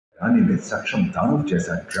आने में सक्षम दानव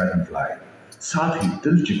जैसा ड्रैगन फ्लाई, साथ ही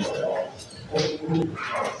दिल चिपका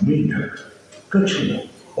मेंढक, कछुओं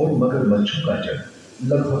और मगरमच्छों का जन्म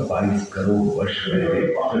लगभग 22 करोड़ वर्ष पहले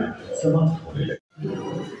समाप्त होने लगे।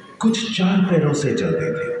 कुछ 4 पैरों से चलते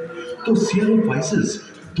थे तो सियालोफाइसिस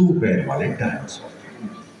 2 पैर वाले डायनासोर थे।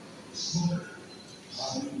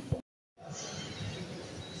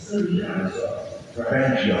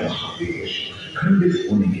 महादेश खंडित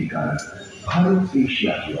होने के कारण भारत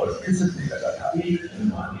एशिया की ओर खिसकने लगा था। एक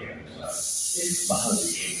अनुमान के अनुसार इस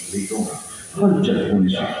महादेश प्लेटों में हलचल होने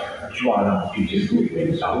से ज्वालामुखी के रूप में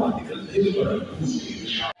लावा निकलने लगा।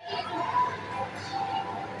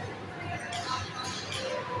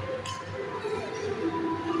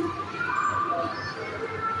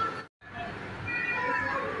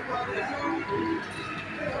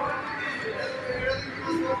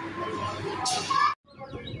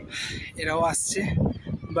 এরাও আসছে,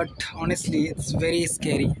 but honestly it's very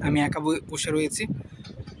scary. আমি একা বসে রয়েছি।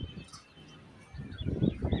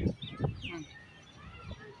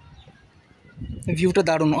 ভিউটা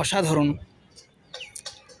দারুণ, অসাধারণ।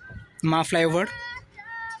 মা ফ্লাইওভার।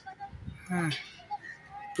 হ্যাঁ,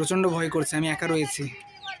 প্রচণ্ড ভয় করছে, আমি একা রয়েছি।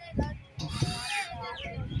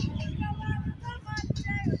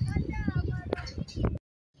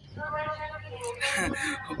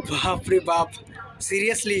 বাপ রে বাপ,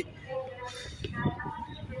 seriously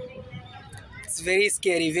it's very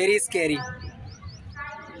scary, very scary,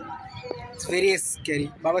 it's very scary.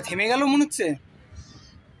 বাবা থেমে গেল মনে হচ্ছে।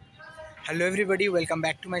 Hello everybody, welcome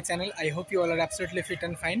back to my channel. I hope you all R absolutely fit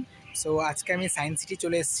and fine. So আজকে আমি সায়েন্স সিটি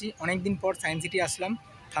চলে এসেছি। অনেকদিন পর সায়েন্স সিটি আসলাম।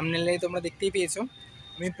 থাম্বনেলে তোমরা দেখতেই পেয়েছো।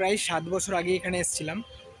 আমি প্রায় 7 বছর আগে এখানে এসেছিলাম।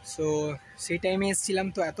 সো সেই টাইমে এসেছিলাম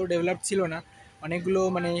তো এত ডেভেলপ ছিল না। অনেকগুলো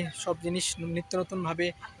সব জিনিস নিত্য নতুনভাবে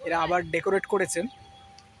এরা আবার ডেকোরেট করেছে।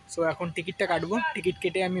 সো এখন টিকিটটা কাটবো, টিকিট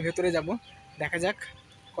কেটে আমি ভেতরে যাব। দেখা যাক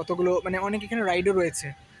কতগুলো অনেক এখানে রাইডও রয়েছে,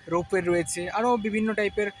 রোপওয়ে রয়েছে, আরও বিভিন্ন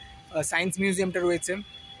টাইপের সায়েন্স মিউজিয়ামটা রয়েছে।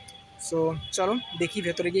 সো চলো দেখি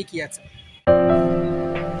ভেতরে গিয়ে কী আছে।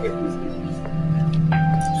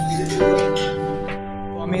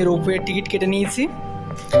 আমি রোপওয়ে টিকিট কেটে নিয়েছি।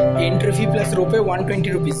 Entry fee plus ropeway 120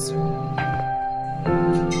 rupees.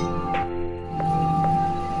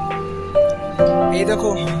 এই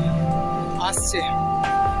দেখো আসছে।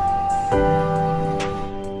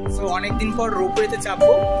 সো অনেকদিন পর রোপওয়েতে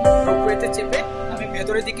চাপবো। রোপওয়েতে চেপে আমি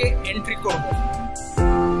ভেতরের দিকে এন্ট্রি করব।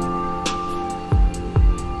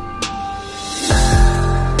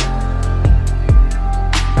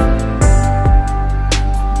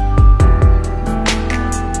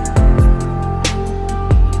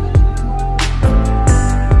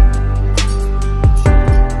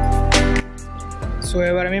 সো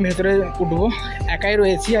এবার আমি ভেতরে উঠবো। একাই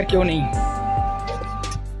রয়েছি, আর কেউ নেই।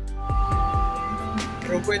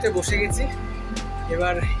 রোপওয়েতে বসে গেছি।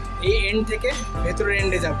 এবার এই এন্ড থেকে ভেতরের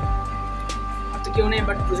এন্ডে যাব। আর তো কেউ নেই,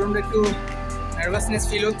 বাট প্রচণ্ড একটু নার্ভাসনেস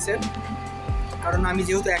ফিল হচ্ছে, কারণ আমি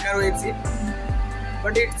যেহেতু একা রয়েছি।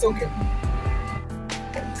 But it's okay.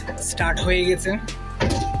 স্টার্ট হয়ে গেছে।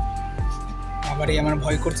 আবার আমার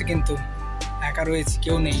ভয় করছে, কিন্তু একা রয়েছি,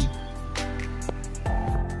 কেউ নেই।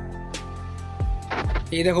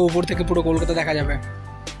 এই দেখো উপর থেকে পুরো কলকাতা দেখা যাবে।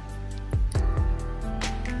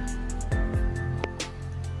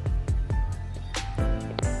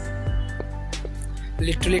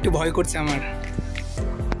 লিটারালি একটু ভয় করছে আমার,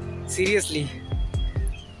 সিরিয়াসলি।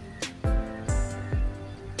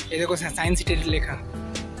 এই দেখো সায়েন্স সিটি লেখা।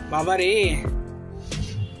 বাবা রে,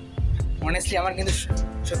 অনেস্টলি আমার কিন্তু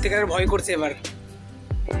সত্যিকারের ভয় করছে এবার।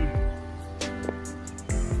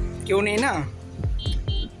 কেউ নেই না,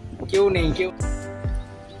 কেউ নেই, কেউ।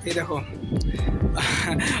 এই দেখো,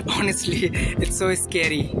 অনেস্টলি ইটস সো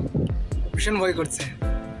স্ক্যারি। ভীষণ ভয় করছে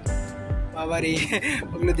বাবা রে।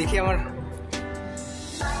 ওগুলো দেখে আমার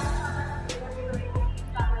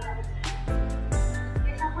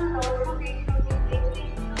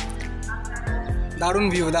দারুণ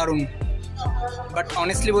ভিউ, দারুণ। বাট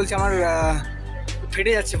অনেস্টলি বলছি, আমার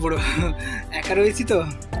ফেটে যাচ্ছে পুরো। একা রয়েছি তো।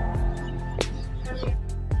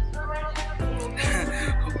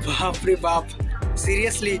 বাপ রে বাপ,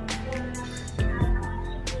 seriously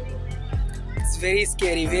it's very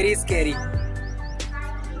scary, very scary,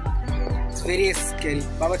 it's very scary.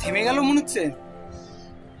 বাবা থেমে গেল মনে হচ্ছে।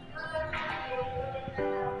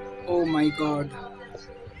 ও মাই গড,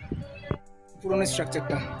 পুরনো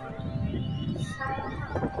স্ট্রাকচারটা।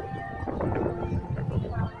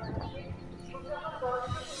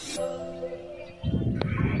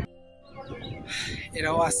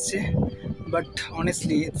 এরাও আসছে, but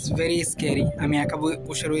honestly it's very scary. আমি একা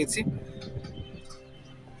বসে রয়েছি।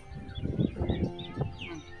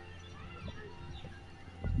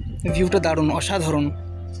 ভিউটা দারুণ, অসাধারণ।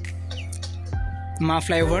 মা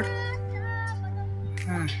ফ্লাইওভার।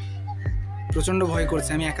 হ্যাঁ, প্রচণ্ড ভয় করছে,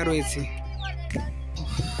 আমি একা রয়েছি।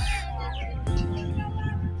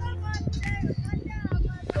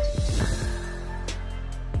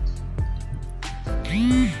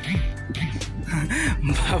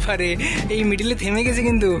 বাবারে, এই মিডিলে থেমে গেছে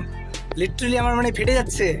কিন্তু, লিটারালি আমার মানে ফেটে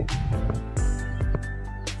যাচ্ছে।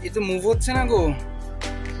 এ তো মুভ হচ্ছে না গো,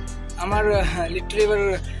 আমার লিটারালি এবার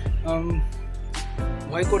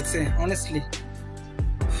ভয় করছে অনেস্টলি।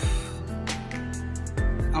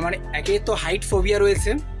 আমার একে তো হাইট ফোবিয়া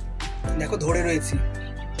রয়েছে, দেখো ধরে রয়েছি,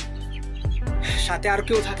 সাথে আর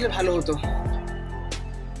কেউ থাকলে ভালো হতো।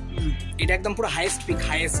 এটা একদম পুরো হাইয়েস্ট পিক,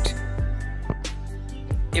 হাইয়েস্ট।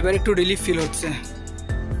 এবার একটু রিলিফ ফিল হচ্ছে।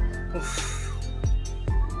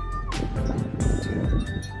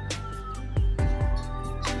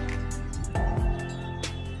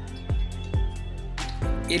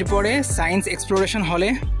 এরপরে সায়েন্স এক্সপ্লোরেশন হলে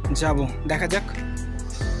যাব, দেখা যাক।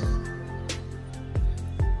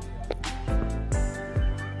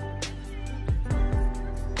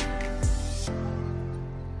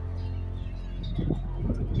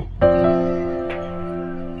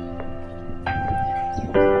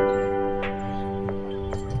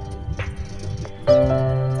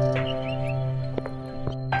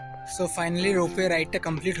 সো ফাইনালি রোপওয়ে রাইডটা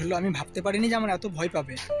কমপ্লিট হলো। আমি ভাবতে পারিনি যে আমার এত ভয়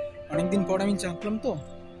পাবে, অনেকদিন পর আমি চাপলাম তো।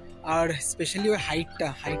 আর স্পেশালি ওই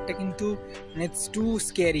হাইটটা কিন্তু মানে ইটস টু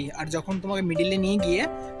স্কেয়ারি। আর যখন তোমাকে মিডিলে নিয়ে গিয়ে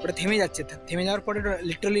ওটা থেমে যাচ্ছে, থেমে যাওয়ার পরে ওটা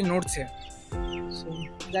লিটারালি নড়ছে। সো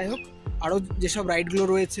যাই হোক, আরও যেসব রাইডগুলো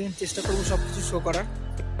রয়েছে চেষ্টা করবো সব কিছু শো করার।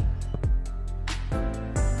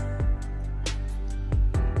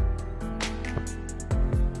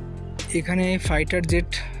 এখানে ফাইটার জেট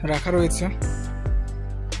রাখা রয়েছে,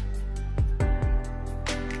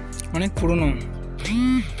 অনেক পুরনো।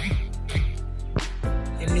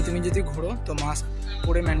 এমনি তুমি যদি ঘোরো তো মাস্ক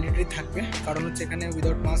পরে ম্যান্ডেটরি থাকবে, কারণ হচ্ছে এখানে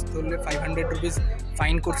উইদাউট মাস্ক ধরলে 500 রুপিস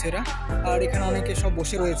ফাইন করছে এরা। আর এখানে অনেকে সব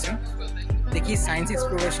বসে রয়েছে। দেখি সায়েন্স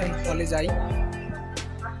এক্সপ্লোরেশন হলে যাই।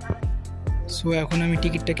 সো এখন আমি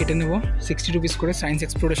টিকিটটা কেটে নেব 60 রুপিস করে সায়েন্স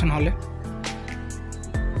এক্সপ্লোরেশন হলে।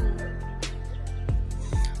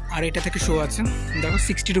 আর এটা থেকে শো আছে, দেখো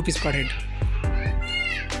 60 রুপিস পার হেড।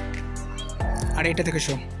 আর এটা থেকে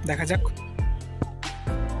শো, দেখা যাক।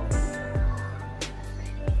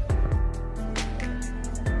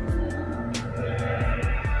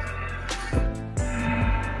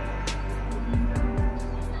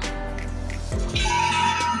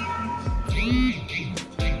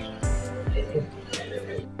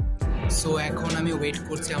 সো এখন আমি ওয়েট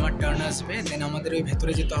করছি আমার টার্ন আসবে, দেন আমাদের ওই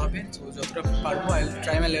ভেতরে যেতে হবে। সো যতটা পারবো I will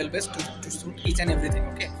try my level best to shoot each and everything.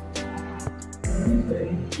 Okay,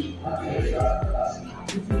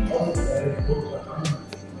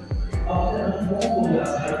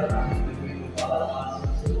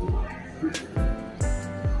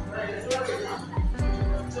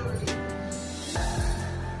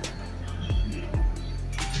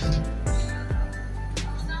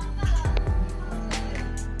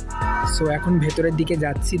 so এখন ভেতরের দিকে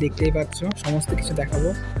যাচ্ছি, দেখতেই পাচ্ছ সমস্ত কিছু দেখাবো।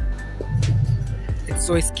 It's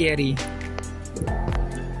so scary.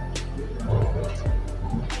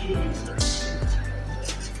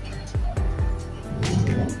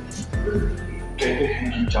 कहते हैं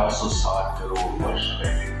कि 460 करोड़ वर्ष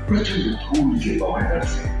पहले प्रचंड धूल के बवंडर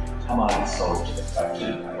से हमारी सौर जगत का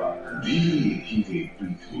जन्म हुआ। धीरे धीरे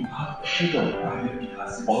पृथ्वी शीतल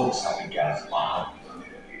बहुत सारे गैस बाहर निकलने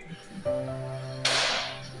लगे।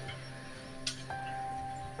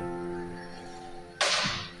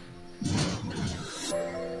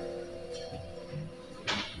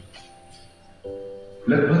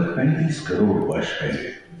 लगभग 35 करोड़ वर्ष पहले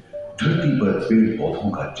धरती पर पेड़ पौधों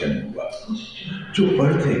का जन्म हुआ, जो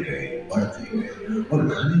बढ़ते गए और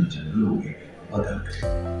घने जंगलों में बदल गए।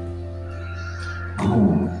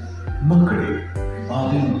 घूम, मकड़े,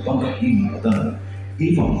 आदिम पंखहीन पतंग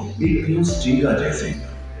एवं एक्टियोस्टेगा जैसे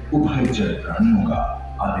उभयचर प्राणियों का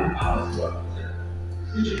आविर्भाव हुआ।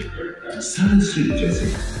 सरीसृप जैसे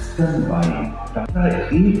स्तनपायी प्राय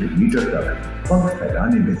 1 मीटर तक पंख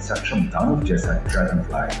फैलाने में सक्षम दानव जैसा ड्रैगन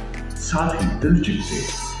फ्लाई, साथ ही दिलचिट्टे,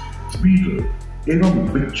 बीटल एवं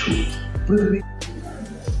बिच्छू पृथ्वी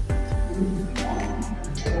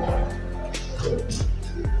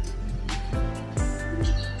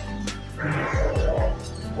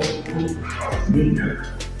मेंढक,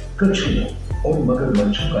 कछुओं और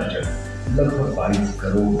मगरमच्छों का जन्म लगभग 22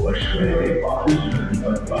 करोड़ वर्ष पहले इस धरती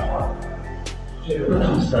पर हुआ।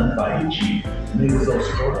 प्रथम स्तनपायी जीव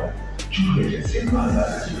मेगाज़ोस्टोरा चूहे जैसे आकार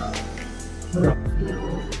रखा।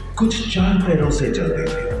 कुछ 4 पैरों से चलते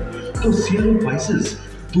थे, तो सियालोफाइसिस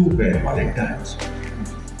 2 पैर वाले डायनासोर।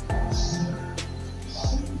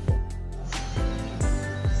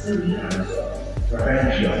 सभी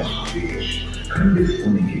डायनासोर देश खंडित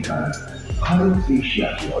होने के कारण भारत एशिया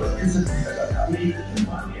की ओर खिसकने लगा था। एक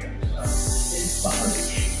अनुमान के अनुसार इस महादेश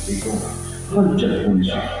देशों में हलचल होने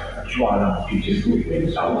से ज्वालामुखी जैसे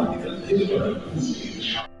लावा निकलते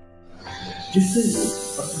जिससे वो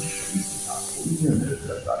अपने शरीर के साथ नियंत्रित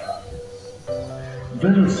करता था।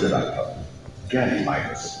 वेलोसिराप्टर,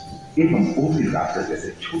 गैलीमाइडस एवं ओविराप्टर जैसे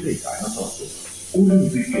छोटे डायनासोर को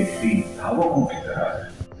ओलंपिक के तीन धावकों की तरह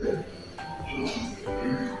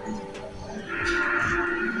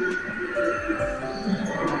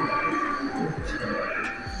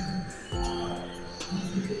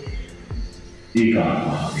एकांत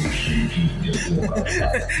महादेश में जीव जंतुओं का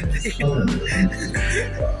स्वतंत्र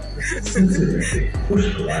सबसे पहले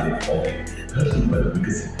पुष्प वाले पौधे धरती पर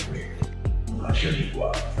विकसित हुए। आश्चर्य हुआ,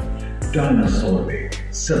 डायनासोर में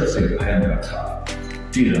सबसे भयंकर था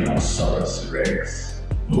टिरानोसॉरस रेक्स।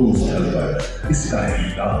 भूस्थल पर इसका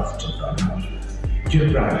इतिहास चलता था। यह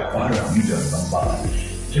प्राय 12 मीटर लंबा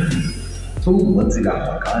यानी 2 मंजिला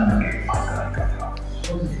मकान के आकार का था।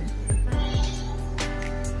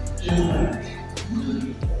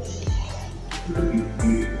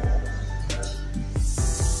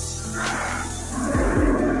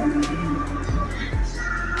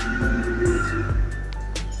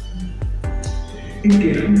 इनके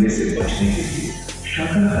हमले से बचने के लिए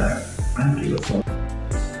शाकाहारी अनकेवल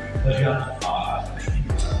पर्याप्त आहार नहीं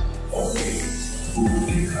मिला और वे भूख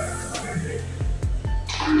के कारण मर गए।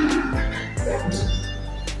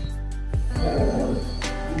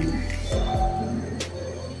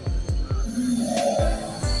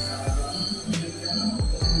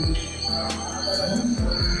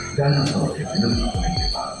 डायनासोर के विलुप्त होने के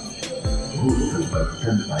बाद भूस्थल पर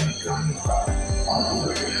स्तनपायी प्राणियों का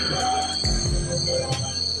आत्मविश्वास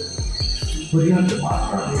पर्याप्त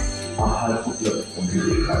मात्रा में आहार उपलब्ध होने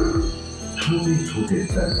के कारण छोटे छोटे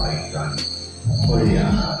स्तनपायी प्राणी बड़े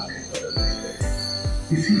आकार में बदल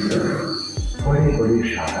गए। इसी तरह बड़े बड़े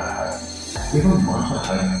शाकाहारी एवं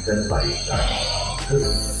मांसाहारी स्तनपायी प्राणी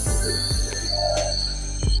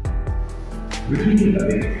पृथ्वी के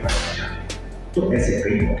लड़े तो ऐसे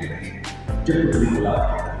कई मौके रहे जब पृथ्वी को लाभ।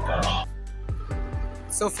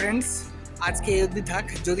 सो फ्रेंड्स, आज के এই অবধি থাক।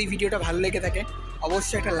 যদি ভিডিওটা ভালো লেগে থাকে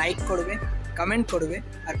অবশ্যই একটা লাইক করবে, কমেন্ট করবে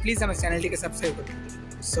আর প্লিজ আমার চ্যানেলটিকে সাবস্ক্রাইব করবে।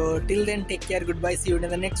 So till then take care, good bye, C you in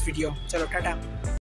the next video. চলো টাটা।